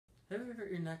Have you ever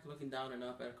hurt your neck looking down and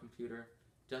up at a computer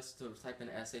just to type an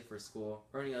essay for school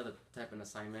or any other type of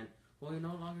assignment? Well, you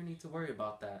no longer need to worry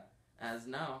about that, as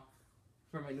now,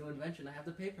 for my new invention, I have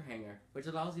the paper hanger, which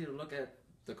allows you to look at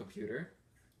the computer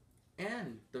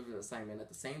and the assignment at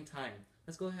the same time.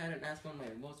 Let's go ahead and ask one of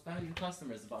my most valued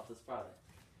customers about this product.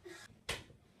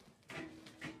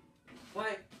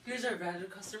 Why, here's our valued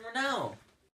customer now.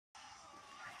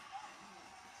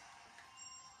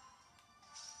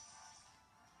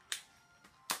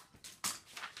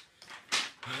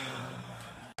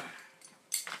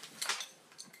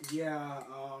 Yeah,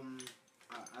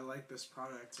 I like this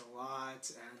product a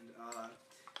lot, and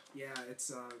yeah,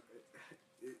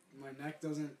 my neck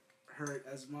doesn't hurt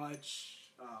as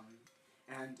much,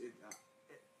 and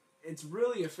it's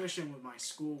really efficient with my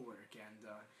schoolwork, and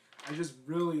I just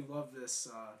really love this.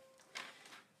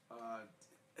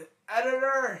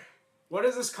 Editor, what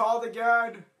is this called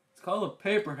again? It's called a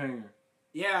paper hanger.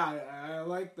 Yeah, I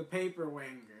like the paper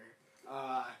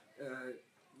hanger.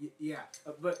 Yeah,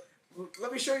 but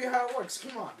let me show you how it works.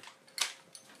 Come on.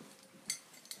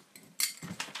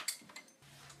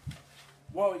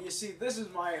 Well, you see, this is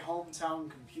my hometown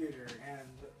computer, and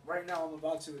right now I'm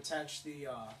about to attach the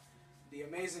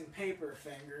amazing paper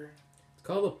hanger. It's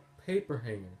called a paper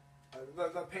hanger.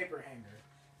 The paper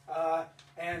hanger.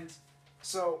 And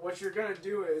so what you're gonna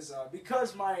do is,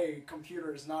 because my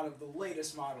computer is not of the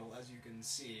latest model, as you can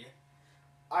see,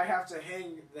 I have to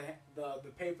hang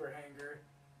the paper hanger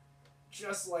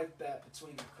just like that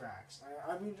between the cracks.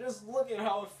 I mean, just look at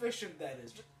how efficient that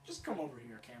is. Just come over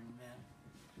here, cameraman.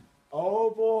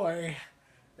 Oh boy,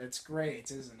 that's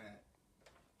great, isn't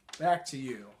it? Back to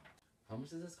you. How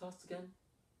much does this cost again?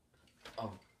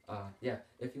 Oh, yeah,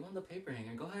 if you want the paper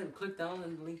hanger, go ahead and click down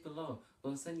in the link below.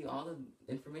 We'll send you all the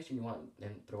information you want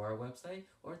through our website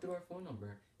or through our phone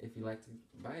number if you'd like to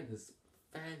buy this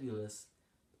fabulous,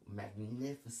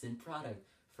 magnificent product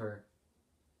for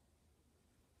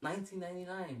 $19.99,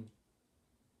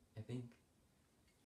 I think.